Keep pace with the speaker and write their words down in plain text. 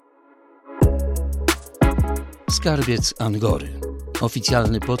Skarbiec Angory.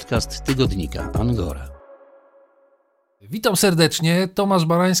 Oficjalny podcast tygodnika Angora. Witam serdecznie, Tomasz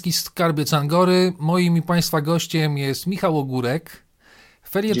Barański, Skarbiec Angory. Moim i Państwa gościem jest Michał Ogórek,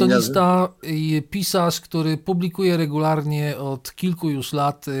 felietonista i pisarz, który publikuje regularnie od kilku już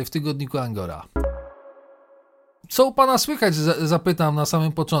lat w tygodniku Angora. Co u Pana słychać, zapytam na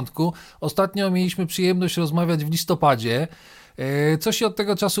samym początku. Ostatnio mieliśmy przyjemność rozmawiać w listopadzie. Co się od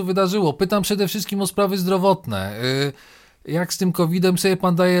tego czasu wydarzyło? Pytam przede wszystkim o sprawy zdrowotne. Jak z tym COVID-em sobie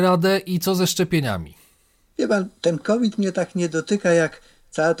Pan daje radę i co ze szczepieniami? Wie Pan, ten COVID mnie tak nie dotyka jak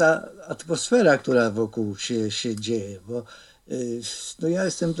cała ta atmosfera, która wokół się dzieje, bo ja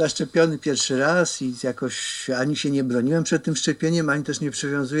jestem zaszczepiony pierwszy raz i jakoś ani się nie broniłem przed tym szczepieniem, ani też nie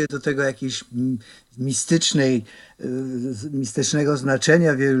przywiązuję do tego jakiejś mistycznego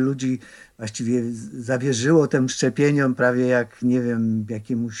znaczenia. Wielu ludzi właściwie zawierzyło tym szczepieniom prawie jak, nie wiem,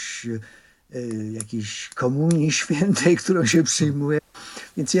 jakiejś komunii świętej, którą się przyjmuje.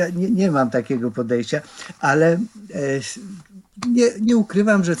 Więc ja nie mam takiego podejścia, ale nie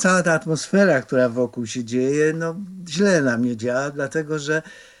ukrywam, że cała ta atmosfera, która wokół się dzieje, źle na mnie działa, dlatego że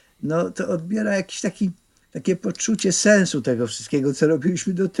to odbiera jakieś takie poczucie sensu tego wszystkiego, co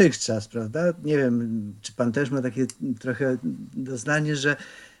robiliśmy dotychczas, prawda? Nie wiem, czy Pan też ma takie trochę doznanie, że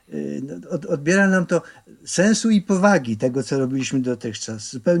odbiera nam to sensu i powagi tego, co robiliśmy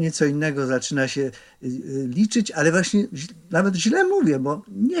dotychczas. Zupełnie co innego zaczyna się liczyć, ale właśnie nawet źle mówię, bo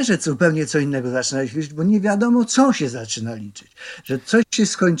nie, że zupełnie co innego zaczyna się liczyć, bo nie wiadomo, co się zaczyna liczyć. Że coś się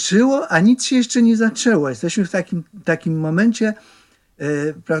skończyło, a nic się jeszcze nie zaczęło. Jesteśmy w takim momencie,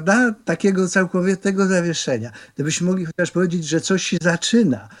 prawda, takiego całkowitego zawieszenia. Gdybyśmy mogli chociaż powiedzieć, że coś się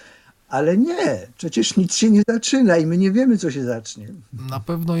zaczyna, ale nie, przecież nic się nie zaczyna i my nie wiemy, co się zacznie. Na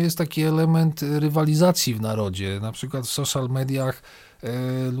pewno jest taki element rywalizacji w narodzie. Na przykład w social mediach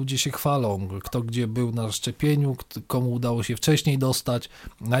ludzie się chwalą, kto gdzie był na szczepieniu, komu udało się wcześniej dostać.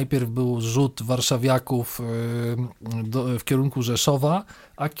 Najpierw był rzut warszawiaków w kierunku Rzeszowa,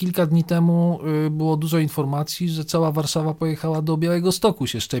 a kilka dni temu było dużo informacji, że cała Warszawa pojechała do Białegostoku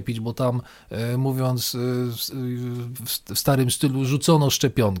się szczepić, bo tam, mówiąc w starym stylu, rzucono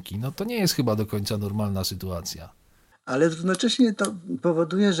szczepionki. To nie jest chyba do końca normalna sytuacja. Ale równocześnie to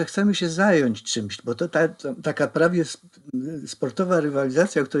powoduje, że chcemy się zająć czymś, bo to taka prawie sportowa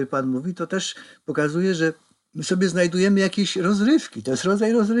rywalizacja, o której Pan mówi, to też pokazuje, że my sobie znajdujemy jakieś rozrywki. To jest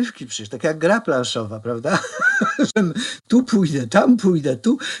rodzaj rozrywki przecież, tak jak gra planszowa, prawda? Że tu pójdę, tam pójdę,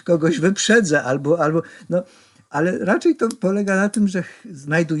 tu kogoś wyprzedzę, albo ale raczej to polega na tym, że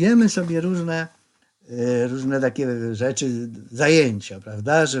znajdujemy sobie różne takie rzeczy, zajęcia,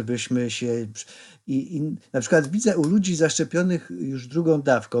 prawda, żebyśmy się... I na przykład widzę u ludzi zaszczepionych już drugą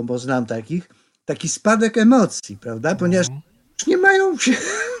dawką, bo znam taki spadek emocji, prawda, ponieważ już nie mają się,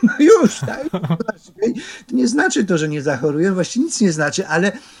 tak? To nie znaczy to, że nie zachorują, właściwie nic nie znaczy,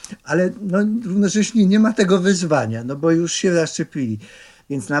 ale równocześnie nie ma tego wyzwania, bo już się zaszczepili.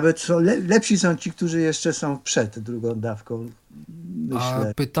 Więc nawet lepsi są ci, którzy jeszcze są przed drugą dawką,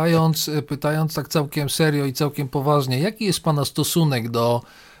 myślę. A pytając tak całkiem serio i całkiem poważnie, jaki jest Pana stosunek do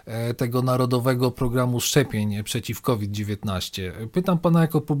tego narodowego programu szczepień przeciw COVID-19? Pytam Pana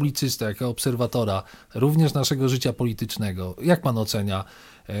jako publicysta, jako obserwatora również naszego życia politycznego. Jak Pan ocenia?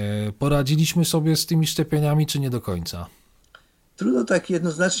 Poradziliśmy sobie z tymi szczepieniami, czy nie do końca? Trudno tak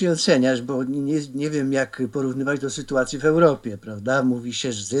jednoznacznie oceniać, bo nie wiem, jak porównywać do sytuacji w Europie, prawda? Mówi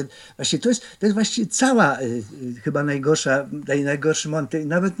się, że właśnie to jest właściwie cała chyba najgorszy moment,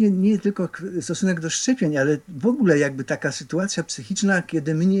 nawet nie tylko stosunek do szczepień, ale w ogóle jakby taka sytuacja psychiczna,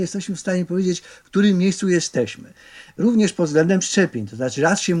 kiedy my nie jesteśmy w stanie powiedzieć, w którym miejscu jesteśmy. Również pod względem szczepień. To znaczy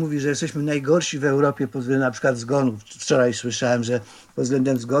raz się mówi, że jesteśmy najgorsi w Europie pod względem na przykład zgonów. Wczoraj słyszałem, że pod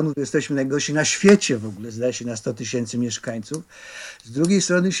względem zgonów jesteśmy najgorsi na świecie w ogóle, zdaje się na 100 000 mieszkańców. Z drugiej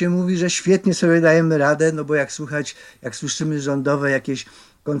strony się mówi, że świetnie sobie dajemy radę, bo jak słyszymy rządowe jakieś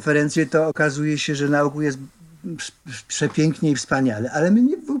konferencje, to okazuje się, że na ogół jest przepięknie i wspaniale, ale my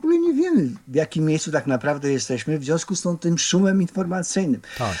w ogóle nie wiemy, w jakim miejscu tak naprawdę jesteśmy w związku z tym szumem informacyjnym.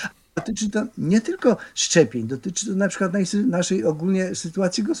 Tak. Dotyczy to nie tylko szczepień, dotyczy to na przykład naszej ogólnie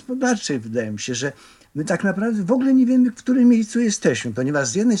sytuacji gospodarczej. Wydaje mi się, że my tak naprawdę w ogóle nie wiemy, w którym miejscu jesteśmy, ponieważ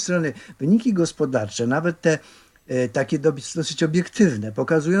z jednej strony wyniki gospodarcze, nawet te takie dosyć obiektywne,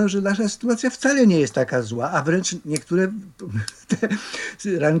 pokazują, że nasza sytuacja wcale nie jest taka zła, a wręcz niektóre te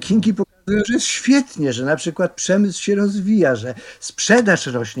rankingi pokazują, że jest świetnie, że na przykład przemysł się rozwija, że sprzedaż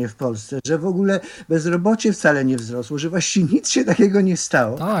rośnie w Polsce, że w ogóle bezrobocie wcale nie wzrosło, że właściwie nic się takiego nie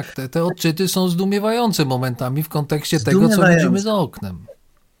stało. Tak, te odczyty są zdumiewające momentami w kontekście tego, co widzimy za oknem.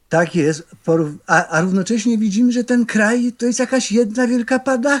 Tak jest, a równocześnie widzimy, że ten kraj to jest jakaś jedna wielka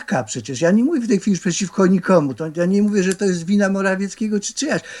padaka przecież. Ja nie mówię w tej chwili przeciwko nikomu, ja nie mówię, że to jest wina Morawieckiego czy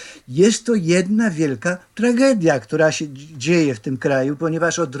czyjaś. Jest to jedna wielka tragedia, która się dzieje w tym kraju,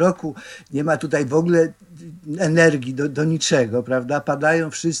 ponieważ od roku nie ma tutaj w ogóle energii do niczego, prawda? Padają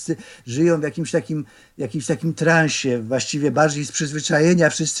wszyscy, żyją w jakimś takim transie, właściwie bardziej z przyzwyczajenia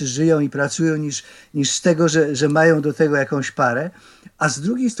wszyscy żyją i pracują niż z tego, że mają do tego jakąś parę. A z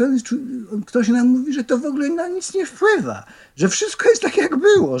drugiej strony ktoś nam mówi, że to w ogóle na nic nie wpływa, że wszystko jest tak jak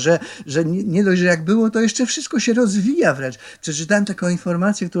było, że nie dość, że jak było, to jeszcze wszystko się rozwija wręcz. Przeczytałem taką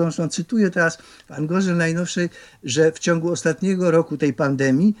informację, którą cytuję teraz w Angorze najnowszej, że w ciągu ostatniego roku tej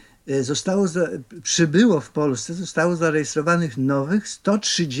pandemii przybyło w Polsce, zostało zarejestrowanych nowych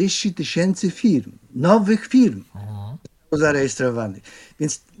 130 000 firm. Nowych firm zarejestrowanych.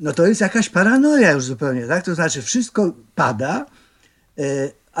 Więc no to jest jakaś paranoja już zupełnie, tak? To znaczy wszystko pada,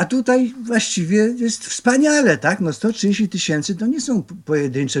 a tutaj właściwie jest wspaniale, tak? No 130 000 to nie są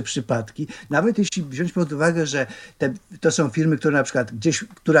pojedyncze przypadki. Nawet jeśli wziąć pod uwagę, że to są firmy, które na przykład gdzieś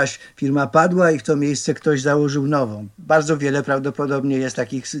któraś firma padła i w to miejsce ktoś założył nową. Bardzo wiele prawdopodobnie jest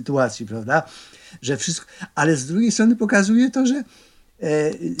takich sytuacji, prawda? Że wszystko, ale z drugiej strony pokazuje to, że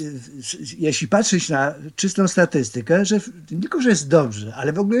jeśli patrzeć na czystą statystykę, że nie tylko, że jest dobrze,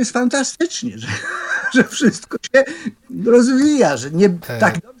 ale w ogóle jest fantastycznie, że wszystko się rozwija, że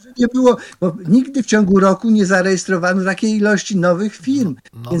tak dobrze nie było, bo nigdy w ciągu roku nie zarejestrowano takiej ilości nowych firm.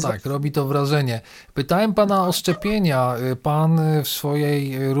 No więc tak, robi to wrażenie. Pytałem pana o szczepienia. Pan w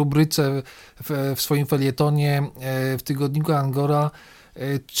swojej rubryce, w swoim felietonie w tygodniku Angora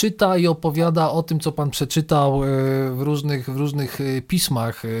czyta i opowiada o tym, co pan przeczytał w różnych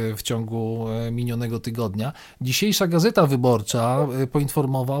pismach w ciągu minionego tygodnia. Dzisiejsza Gazeta Wyborcza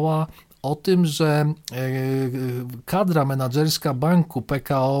poinformowała o tym, że kadra menadżerska banku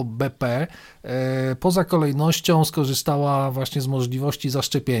PKO BP poza kolejnością skorzystała właśnie z możliwości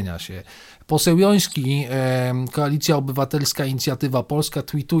zaszczepienia się. Poseł Joński, Koalicja Obywatelska, Inicjatywa Polska,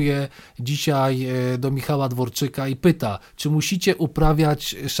 tweetuje dzisiaj do Michała Dworczyka i pyta, czy musicie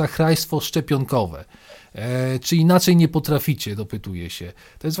uprawiać szachrajstwo szczepionkowe. Czy inaczej nie potraficie, dopytuje się.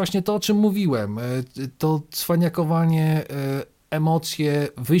 To jest właśnie to, o czym mówiłem. To cwaniakowanie, emocje,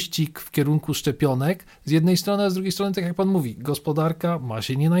 wyścig w kierunku szczepionek z jednej strony, a z drugiej strony, tak jak pan mówi, gospodarka ma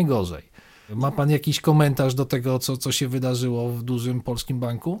się nie najgorzej. Ma pan jakiś komentarz do tego, co się wydarzyło w dużym polskim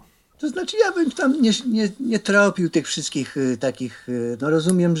banku? To znaczy ja bym tam nie tropił tych wszystkich takich, no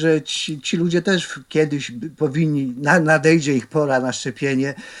rozumiem, że ci ludzie też kiedyś powinni, nadejdzie ich pora na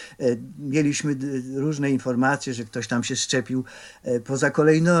szczepienie. Mieliśmy różne informacje, że ktoś tam się szczepił poza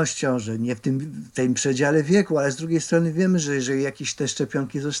kolejnością, że nie w tym przedziale wieku, ale z drugiej strony wiemy, że jeżeli jakieś te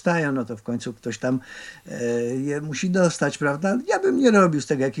szczepionki zostają, no to w końcu ktoś tam je musi dostać, prawda? Ja bym nie robił z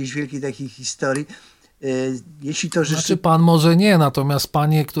tego jakiejś wielkiej takiej historii. Jeśli to Znaczy pan może nie, natomiast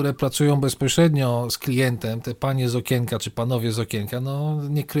panie, które pracują bezpośrednio z klientem, te panie z okienka czy panowie z okienka, no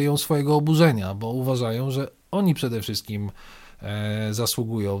nie kryją swojego oburzenia, bo uważają, że oni przede wszystkim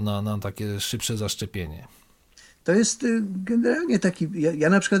zasługują na takie szybsze zaszczepienie. To jest generalnie taki, ja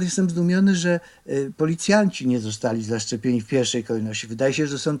na przykład jestem zdumiony, że policjanci nie zostali zaszczepieni w pierwszej kolejności. Wydaje się,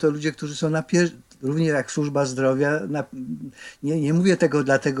 że są to ludzie, którzy są równie jak służba zdrowia. Nie mówię tego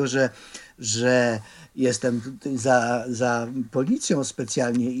dlatego, że jestem za policją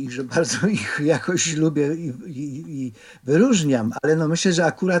specjalnie i że bardzo ich jakoś lubię i wyróżniam, ale no myślę, że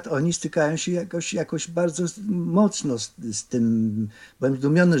akurat oni stykają się jakoś bardzo mocno z tym. Byłem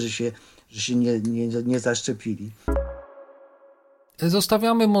zdumiony, że się nie zaszczepili.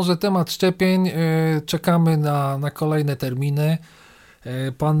 Zostawiamy może temat szczepień, czekamy na kolejne terminy.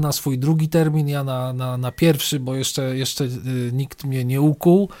 Pan na swój drugi termin, ja na pierwszy, bo jeszcze nikt mnie nie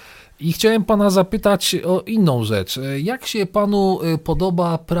ukuł. I chciałem pana zapytać o inną rzecz. Jak się panu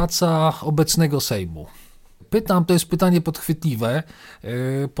podoba praca obecnego Sejmu? Pytam, to jest pytanie podchwytliwe,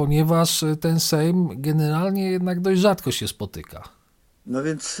 ponieważ ten Sejm generalnie jednak dość rzadko się spotyka. No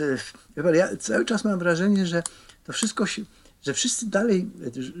więc ja cały czas mam wrażenie, że to wszystko że wszyscy dalej,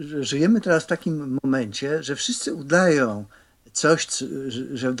 że żyjemy teraz w takim momencie, że wszyscy udają coś,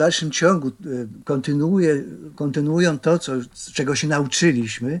 że w dalszym ciągu kontynuują to, czego się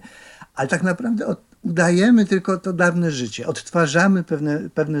nauczyliśmy, ale tak naprawdę udajemy tylko to dawne życie, odtwarzamy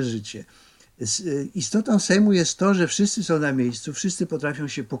pewne życie. Istotą Sejmu jest to, że wszyscy są na miejscu, wszyscy potrafią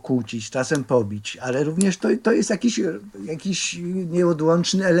się pokłócić, czasem pobić, ale również to jest jakiś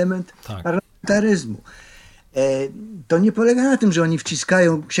nieodłączny element parlamentaryzmu. To nie polega na tym, że oni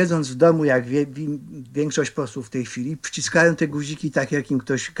wciskają, siedząc w domu, jak większość posłów w tej chwili, wciskają te guziki tak, jak im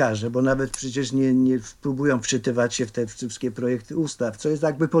ktoś każe, bo nawet przecież nie próbują wczytywać się w te wszystkie projekty ustaw, co jest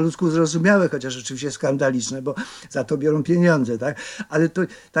jakby po ludzku zrozumiałe, chociaż oczywiście skandaliczne, bo za to biorą pieniądze, tak? Ale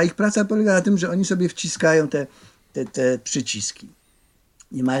ta ich praca polega na tym, że oni sobie wciskają te przyciski,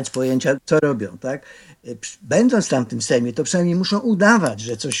 nie mając pojęcia, co robią, tak? Będąc tam w tym Sejmie, to przynajmniej muszą udawać,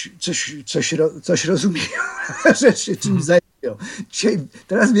 że coś rozumieją, że się czymś zajmują.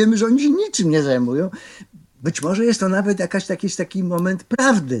 Teraz wiemy, że oni się niczym nie zajmują. Być może jest to nawet jakiś taki moment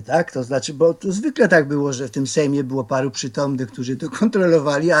prawdy, tak? To znaczy, bo to zwykle tak było, że w tym Sejmie było paru przytomnych, którzy to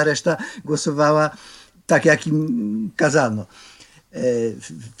kontrolowali, a reszta głosowała tak, jak im kazano.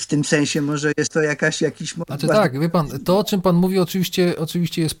 W tym sensie może jest to jakiś... Znaczy tak, wie pan, to o czym pan mówi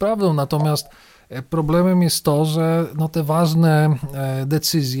oczywiście jest prawdą, natomiast problemem jest to, że te ważne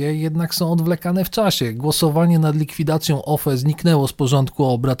decyzje jednak są odwlekane w czasie. Głosowanie nad likwidacją OFE zniknęło z porządku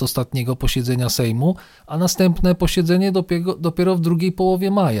obrad ostatniego posiedzenia Sejmu, a następne posiedzenie dopiero w drugiej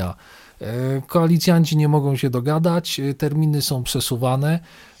połowie maja. Koalicjanci nie mogą się dogadać, terminy są przesuwane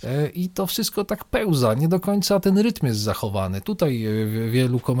i to wszystko tak pełza. Nie do końca ten rytm jest zachowany. Tutaj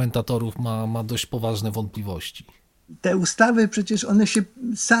wielu komentatorów ma dość poważne wątpliwości. Te ustawy przecież one się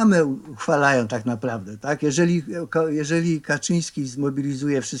same uchwalają tak naprawdę, tak? Jeżeli Kaczyński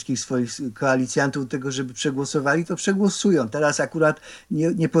zmobilizuje wszystkich swoich koalicjantów do tego, żeby przegłosowali, to przegłosują. Teraz akurat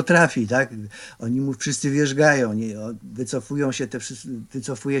nie potrafi, tak? Oni mu wszyscy wierzgają,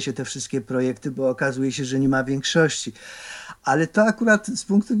 wycofuje się te wszystkie projekty, bo okazuje się, że nie ma większości. Ale to akurat z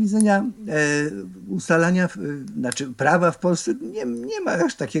punktu widzenia ustalania, prawa w Polsce nie ma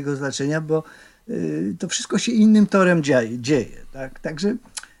aż takiego znaczenia, bo to wszystko się innym torem dzieje. Tak? Także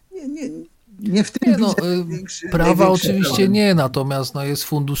nie w tym prawa oczywiście nie, natomiast jest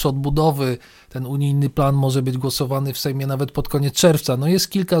fundusz odbudowy. Ten unijny plan może być głosowany w Sejmie nawet pod koniec czerwca. Jest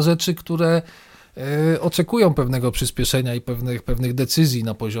kilka rzeczy, które oczekują pewnego przyspieszenia i pewnych decyzji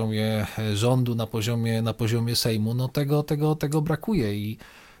na poziomie rządu, na poziomie Sejmu. Tego brakuje i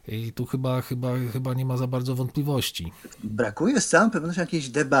tu chyba nie ma za bardzo wątpliwości. Brakuje z całą pewnością jakiejś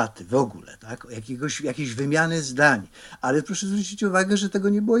debaty w ogóle, tak? Jakiejś wymiany zdań. Ale proszę zwrócić uwagę, że tego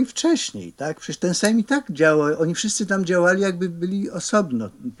nie było i wcześniej. Tak? Przecież ten Sejm i tak działał. Oni wszyscy tam działali, jakby byli osobno.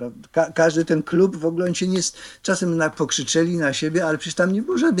 Każdy ten klub, w ogóle oni się czasem pokrzyczeli na siebie, ale przecież tam nie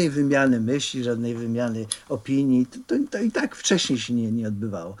było żadnej wymiany myśli, żadnej wymiany opinii. To i tak wcześniej się nie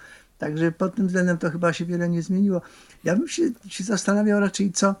odbywało. Także pod tym względem to chyba się wiele nie zmieniło. Ja bym się zastanawiał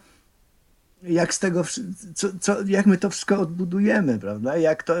raczej, jak my to wszystko odbudujemy, prawda?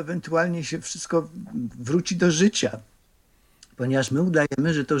 Jak to ewentualnie się wszystko wróci do życia. Ponieważ my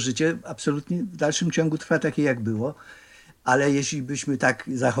udajemy, że to życie absolutnie w dalszym ciągu trwa takie, jak było, ale jeśli byśmy tak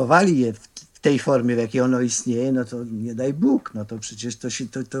zachowali je w tej formie, w jakiej ono istnieje, no to nie daj Bóg, no to przecież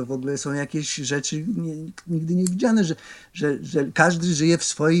to w ogóle są jakieś rzeczy nigdy nie widziane, że każdy żyje w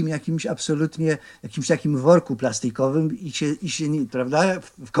swoim jakimś takim worku plastikowym i się prawda,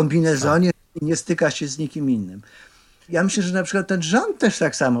 w kombinezonie i nie styka się z nikim innym. Ja myślę, że na przykład ten rząd też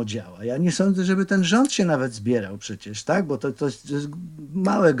tak samo działa. Ja nie sądzę, żeby ten rząd się nawet zbierał przecież, tak? Bo to jest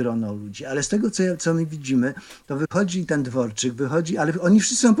małe grono ludzi. Ale z tego, co my widzimy, to wychodzi ten Dworczyk, ale oni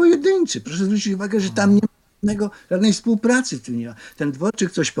wszyscy są pojedynczy. Proszę zwrócić uwagę, że tam nie ma żadnej współpracy w tym nie ma. Ten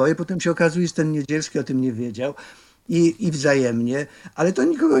Dworczyk coś powie, potem się okazuje, że ten Niedzielski o tym nie wiedział i wzajemnie, ale to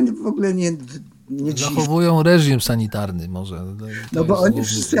nikogo w ogóle nie dziwi. Zachowują reżim sanitarny może. No bo oni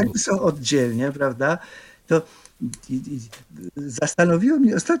wszyscy jakby są oddzielnie, prawda? To zastanowiło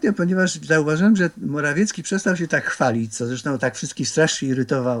mnie ostatnio, ponieważ zauważyłem, że Morawiecki przestał się tak chwalić, co zresztą tak wszystkich strasznie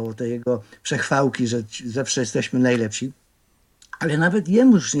irytowało, te jego przechwałki, że zawsze jesteśmy najlepsi. Ale nawet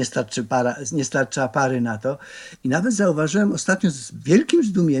jemu już nie starcza pary na to. I nawet zauważyłem ostatnio z wielkim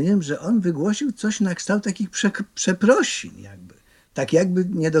zdumieniem, że on wygłosił coś na kształt takich przeprosin jakby. Tak jakby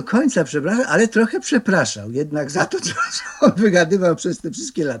nie do końca przepraszał, ale trochę przepraszał jednak za to, co on wygadywał przez te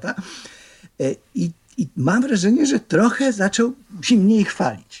wszystkie lata. I mam wrażenie, że trochę zaczął się mniej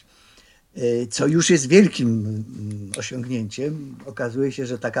chwalić, co już jest wielkim osiągnięciem. Okazuje się,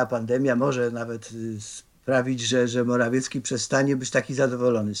 że taka pandemia może nawet sprawić, że Morawiecki przestanie być taki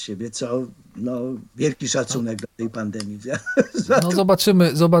zadowolony z siebie, co wielki szacunek dla tej pandemii.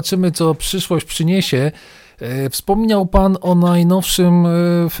 Zobaczymy, co przyszłość przyniesie. Wspomniał pan o najnowszym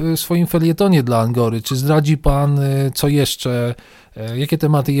swoim felietonie dla Angory. Czy zdradzi pan, co jeszcze, jakie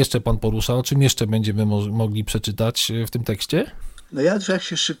tematy jeszcze pan porusza, o czym jeszcze będziemy mogli przeczytać w tym tekście? No ja tak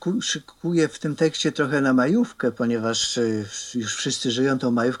się szykuję w tym tekście trochę na majówkę, ponieważ już wszyscy żyją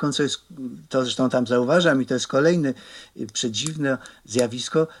tą majówką, co jest, to zresztą tam zauważam i to jest kolejne przedziwne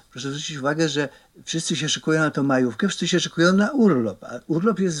zjawisko. Proszę zwrócić uwagę, że wszyscy się szykują na tą majówkę, wszyscy się szykują na urlop, a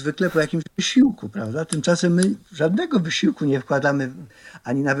urlop jest zwykle po jakimś wysiłku, prawda? Tymczasem my żadnego wysiłku nie wkładamy,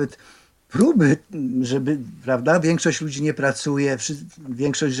 ani nawet próby, żeby, prawda, większość ludzi nie pracuje,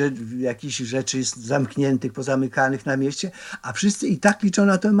 większość jakichś rzeczy jest zamkniętych, pozamykanych na mieście, a wszyscy i tak liczą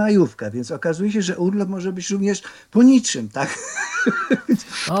na tę majówkę, więc okazuje się, że urlop może być również po niczym, tak?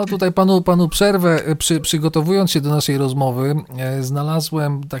 No tutaj panu przerwę. Przygotowując się do naszej rozmowy,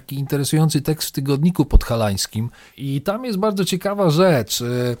 znalazłem taki interesujący tekst w tygodniku podhalańskim i tam jest bardzo ciekawa rzecz.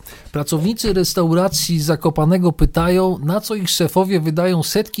 Pracownicy restauracji z Zakopanego pytają, na co ich szefowie wydają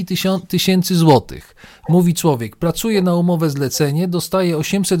setki tysięcy złotych. Mówi człowiek, pracuję na umowę zlecenie, dostaję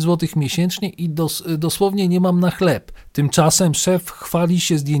 800 złotych miesięcznie i dosłownie nie mam na chleb. Tymczasem szef chwali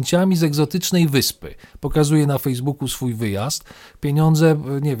się zdjęciami z egzotycznej wyspy. Pokazuje na Facebooku swój wyjazd. Pieniądze,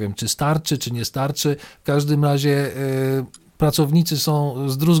 nie wiem, czy starczy, czy nie starczy. W każdym razie pracownicy są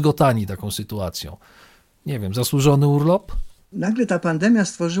zdruzgotani taką sytuacją. Nie wiem, zasłużony urlop? Nagle ta pandemia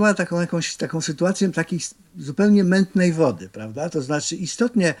stworzyła taką sytuację takiej zupełnie mętnej wody, prawda? To znaczy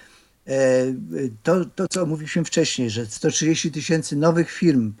istotnie to, co mówiliśmy wcześniej, że 130 000 nowych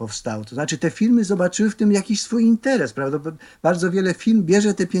firm powstało. To znaczy te firmy zobaczyły w tym jakiś swój interes, prawda? Bo bardzo wiele firm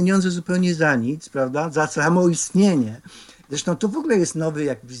bierze te pieniądze zupełnie za nic, prawda? Za samo istnienie. Zresztą to w ogóle jest nowe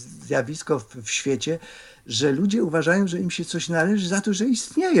zjawisko w świecie, że ludzie uważają, że im się coś należy za to, że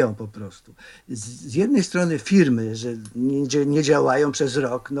istnieją po prostu. Z jednej strony firmy, że nie działają przez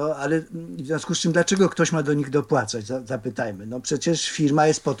rok, no ale w związku z czym dlaczego ktoś ma do nich dopłacać, zapytajmy. No przecież firma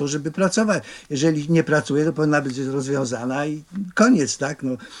jest po to, żeby pracować. Jeżeli nie pracuje, to powinna być rozwiązana i koniec, tak?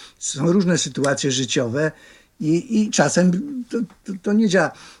 No, są różne sytuacje życiowe i czasem to nie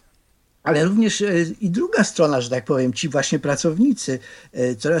działa. Ale również i druga strona, że tak powiem, ci właśnie pracownicy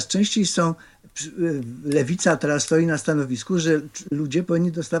coraz częściej są, lewica teraz stoi na stanowisku, że ludzie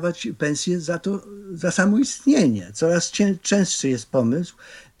powinni dostawać pensję za samo istnienie. Coraz częstszy jest pomysł,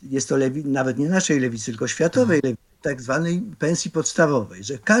 jest to nawet nie naszej lewicy, tylko światowej lewicy, tak zwanej pensji podstawowej,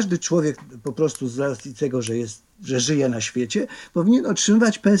 że każdy człowiek po prostu z racji tego, że żyje na świecie, powinien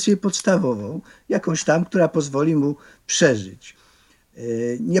otrzymywać pensję podstawową, jakąś tam, która pozwoli mu przeżyć.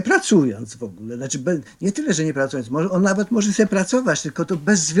 Nie pracując w ogóle, znaczy nie tyle, że nie pracując, on nawet może sobie pracować, tylko to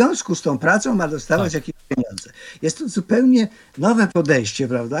bez związku z tą pracą ma dostawać jakieś pieniądze. Jest to zupełnie nowe podejście,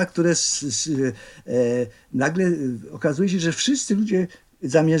 prawda, które nagle okazuje się, że wszyscy ludzie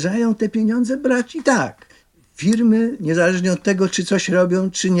zamierzają te pieniądze brać i tak. Firmy, niezależnie od tego, czy coś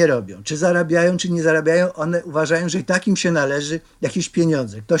robią, czy nie robią, czy zarabiają, czy nie zarabiają, one uważają, że i tak im się należy jakieś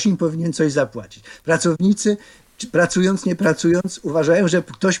pieniądze. Ktoś im powinien coś zapłacić. Pracownicy pracując, nie pracując, uważają, że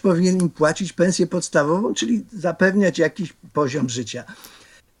ktoś powinien im płacić pensję podstawową, czyli zapewniać jakiś poziom życia.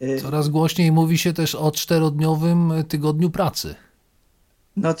 Coraz głośniej mówi się też o 4-dniowym tygodniu pracy.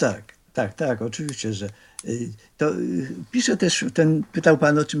 No tak, oczywiście, że to piszę też, pytał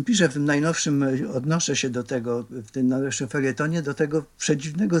pan o czym piszę w tym najnowszym, odnoszę się do tego, w tym najnowszym felietonie, do tego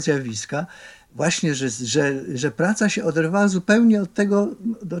przedziwnego zjawiska, właśnie, że praca się oderwała zupełnie od tego,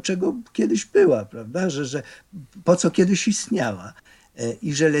 do czego kiedyś była, prawda, że po co kiedyś istniała.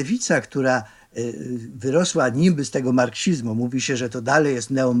 I że lewica, która wyrosła niby z tego marksizmu, mówi się, że to dalej jest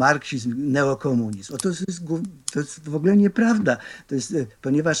neomarksizm, neokomunizm. To jest w ogóle nieprawda. To jest,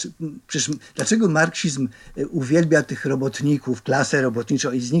 ponieważ przecież dlaczego marksizm uwielbia tych robotników, klasę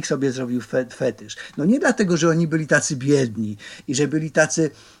robotniczą i z nich sobie zrobił fetysz? No nie dlatego, że oni byli tacy biedni i że byli tacy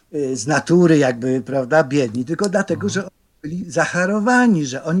z natury jakby, prawda, biedni, tylko dlatego, że byli zacharowani,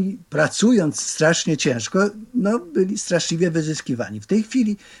 że oni pracując strasznie ciężko, no byli straszliwie wyzyskiwani. W tej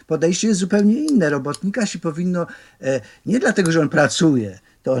chwili podejście jest zupełnie inne. Robotnika się powinno, nie dlatego, że on pracuje,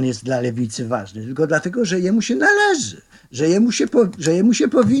 to on jest dla lewicy ważny, tylko dlatego, że jemu się należy, że jemu się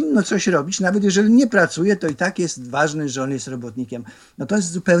powinno coś robić, nawet jeżeli nie pracuje, to i tak jest ważne, że on jest robotnikiem. No to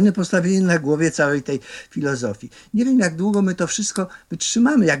jest zupełnie postawienie na głowie całej tej filozofii. Nie wiem, jak długo my to wszystko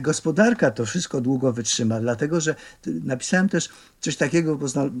wytrzymamy, jak gospodarka to wszystko długo wytrzyma, dlatego, że napisałem też coś takiego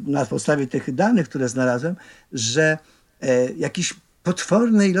na podstawie tych danych, które znalazłem, że jakiś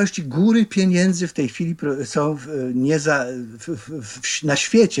potworne ilości góry pieniędzy w tej chwili są na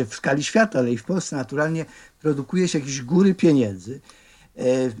świecie, w skali świata, ale i w Polsce naturalnie produkuje się jakieś góry pieniędzy.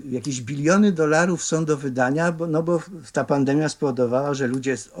 Jakieś biliony dolarów są do wydania, bo ta pandemia spowodowała, że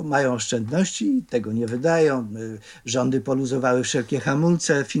ludzie mają oszczędności i tego nie wydają. Rządy poluzowały wszelkie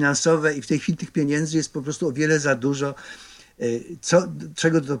hamulce finansowe i w tej chwili tych pieniędzy jest po prostu o wiele za dużo.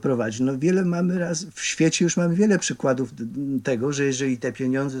 Czego to doprowadzi? No w świecie już mamy wiele przykładów tego, że jeżeli te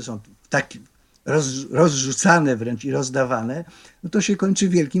pieniądze są tak rozrzucane wręcz i rozdawane, no to się kończy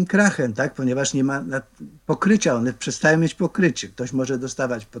wielkim krachem, tak? Ponieważ nie ma pokrycia, one przestają mieć pokrycie. Ktoś może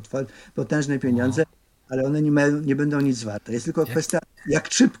dostawać potężne pieniądze, ale one nie będą nic warte. Jest tylko kwestia,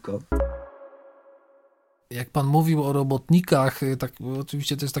 jak szybko. Jak pan mówił o robotnikach, tak,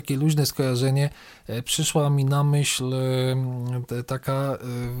 oczywiście to jest takie luźne skojarzenie, przyszła mi na myśl taka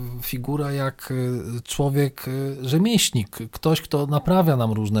figura jak człowiek rzemieślnik, ktoś, kto naprawia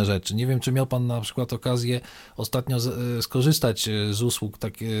nam różne rzeczy. Nie wiem, czy miał pan na przykład okazję ostatnio skorzystać z usług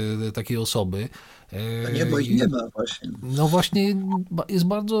takiej osoby. Nie, bo ich nie ma właśnie. No właśnie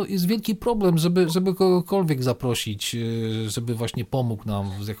jest wielki problem, żeby kogokolwiek zaprosić, żeby właśnie pomógł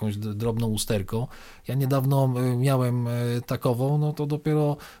nam z jakąś drobną usterką. Ja niedawno miałem takową, no to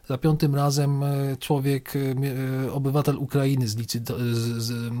dopiero za 5. razem człowiek, obywatel Ukrainy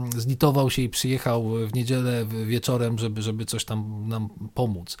zlitował się i przyjechał w niedzielę wieczorem, żeby coś tam nam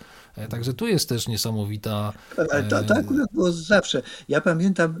pomóc. Także tu jest też niesamowita... Ale to akurat było zawsze. Ja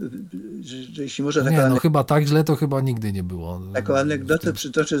pamiętam, że jeśli może chyba tak źle to chyba nigdy nie było. Taką anegdotę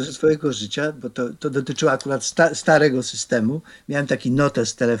przytoczę ze swojego życia, bo to dotyczyło akurat starego systemu. Miałem taki notes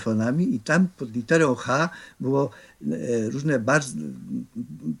z telefonami i tam pod literą H było różne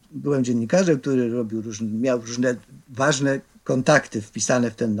byłem dziennikarzem, który miał różne ważne kontakty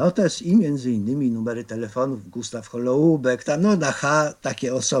wpisane w ten notes i między innymi numery telefonów, Gustaw Holoubek, tam no na H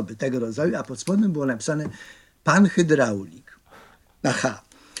takie osoby tego rodzaju, a pod spodem było napisane pan hydraulik na H.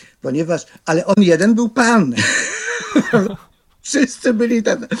 Ale on jeden był pan. Wszyscy byli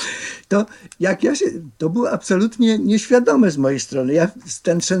tam. To było absolutnie nieświadome z mojej strony.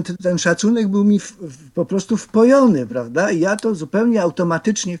 Ten szacunek był mi po prostu wpojony, prawda? I ja to zupełnie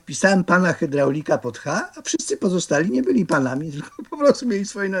automatycznie wpisałem pana hydraulika pod H, a wszyscy pozostali nie byli panami, tylko po prostu mieli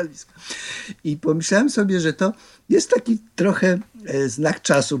swoje nazwisko. I pomyślałem sobie, że to jest taki trochę znak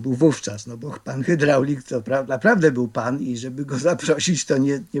czasu, był wówczas, no bo pan hydraulik to naprawdę był pan i żeby go zaprosić, to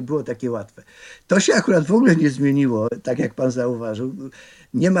nie było takie łatwe. To się akurat w ogóle nie zmieniło, tak jak pan zauważył.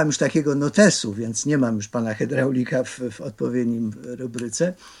 Nie mam już takiego notesu, więc nie mam już pana hydraulika w odpowiednim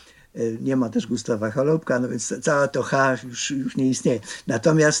rubryce. Nie ma też Gustawa Holoubka, no więc cała to H już nie istnieje.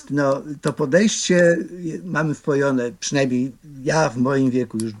 Natomiast no, to podejście mamy wpojone, przynajmniej ja w moim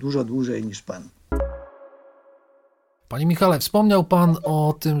wieku już dużo dłużej niż pan. Panie Michale, wspomniał pan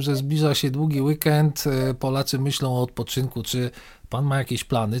o tym, że zbliża się długi weekend, Polacy myślą o odpoczynku. Czy pan ma jakieś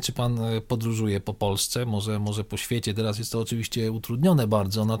plany? Czy pan podróżuje po Polsce? Może po świecie? Teraz jest to oczywiście utrudnione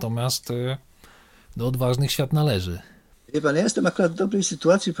bardzo, natomiast do odważnych świat należy. Wie pan, ja jestem akurat w dobrej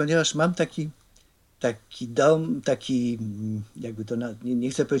sytuacji, ponieważ mam taki dom, jakby to, nie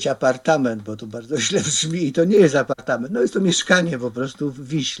chcę powiedzieć apartament, bo to bardzo źle brzmi i to nie jest apartament. No jest to mieszkanie po prostu w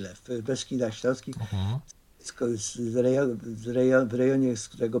Wiśle, w Beskidach Śląskich. W rejonie, z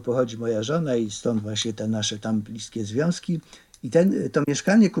którego pochodzi moja żona i stąd właśnie te nasze tam bliskie związki. I to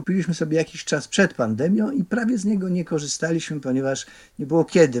mieszkanie kupiliśmy sobie jakiś czas przed pandemią i prawie z niego nie korzystaliśmy, ponieważ nie było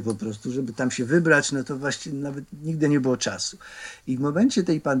kiedy po prostu, żeby tam się wybrać, no to właściwie nawet nigdy nie było czasu. I w momencie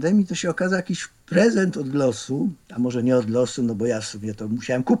tej pandemii to się okazał jakiś prezent od losu, a może nie od losu, no bo ja sobie to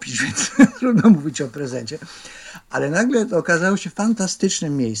musiałem kupić, więc trudno mówić o prezencie. Ale nagle to okazało się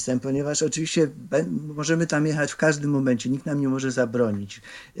fantastycznym miejscem, ponieważ oczywiście możemy tam jechać w każdym momencie, nikt nam nie może zabronić.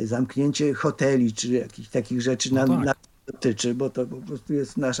 Zamknięcie hoteli czy jakichś takich rzeczy na dotyczy, bo to po prostu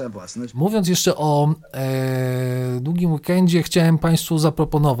jest nasza własność. Mówiąc jeszcze o długim weekendzie, chciałem Państwu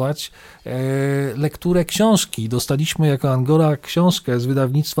zaproponować lekturę książki. Dostaliśmy jako Angora książkę z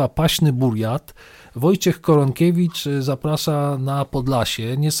wydawnictwa Paśny Buriat. Wojciech Koronkiewicz zaprasza na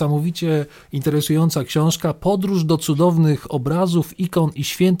Podlasie. Niesamowicie interesująca książka. Podróż do cudownych obrazów, ikon i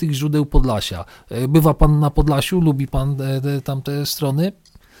świętych źródeł Podlasia. Bywa pan na Podlasiu? Lubi pan tamte strony?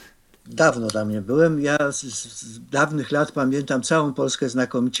 Dawno tam nie byłem. Ja z dawnych lat pamiętam całą Polskę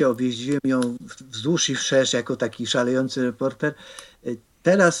znakomicie. Objeździłem ją wzdłuż i wszerz jako taki szalejący reporter.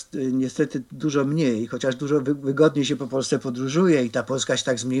 Teraz niestety dużo mniej, chociaż dużo wygodniej się po Polsce podróżuje i ta Polska się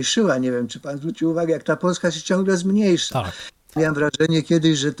tak zmniejszyła. Nie wiem, czy pan zwrócił uwagę, jak ta Polska się ciągle zmniejsza. Tak. Miałem wrażenie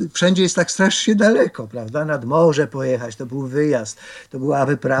kiedyś, że wszędzie jest tak strasznie daleko, prawda? Nad morze pojechać, to był wyjazd, to była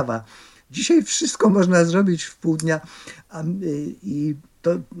wyprawa. Dzisiaj wszystko można zrobić w pół dnia i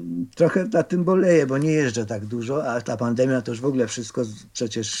to trochę na tym boleję, bo nie jeżdżę tak dużo, a ta pandemia to już w ogóle wszystko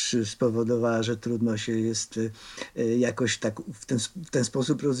przecież spowodowała, że trudno się jest jakoś tak w ten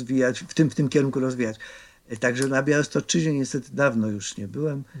sposób rozwijać, w tym kierunku rozwijać. Także na Białostocczyźnie niestety dawno już nie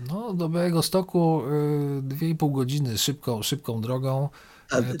byłem. No, do Białegostoku 2,5 godziny szybką drogą.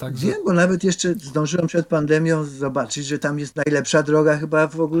 Także... Wiem, bo nawet jeszcze zdążyłem przed pandemią zobaczyć, że tam jest najlepsza droga chyba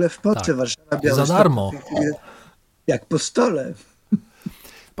w ogóle w Polsce, tak. Warszawa-Białystok. Za darmo. Jak po stole.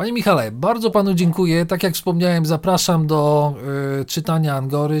 Panie Michale, bardzo panu dziękuję. Tak jak wspomniałem, zapraszam do czytania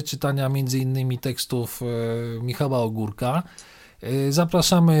Angory, czytania między innymi tekstów Michała Ogórka.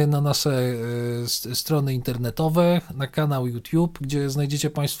 Zapraszamy na nasze strony internetowe, na kanał YouTube, gdzie znajdziecie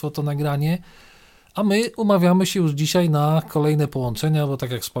państwo to nagranie. A my umawiamy się już dzisiaj na kolejne połączenia, bo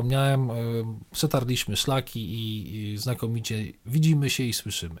tak jak wspomniałem, przetarliśmy szlaki i znakomicie widzimy się i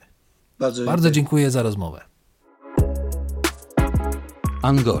słyszymy. Bardzo dziękuję za rozmowę.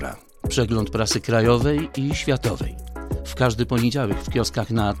 Angora. Przegląd prasy krajowej i światowej. W każdy poniedziałek w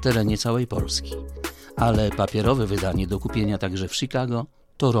kioskach na terenie całej Polski. Ale papierowe wydanie do kupienia także w Chicago,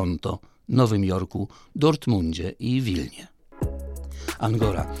 Toronto, Nowym Jorku, Dortmundzie i Wilnie.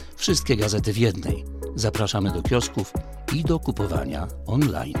 Angora. Wszystkie gazety w jednej. Zapraszamy do kiosków i do kupowania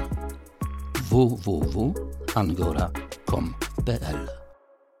online. www.angora.com.pl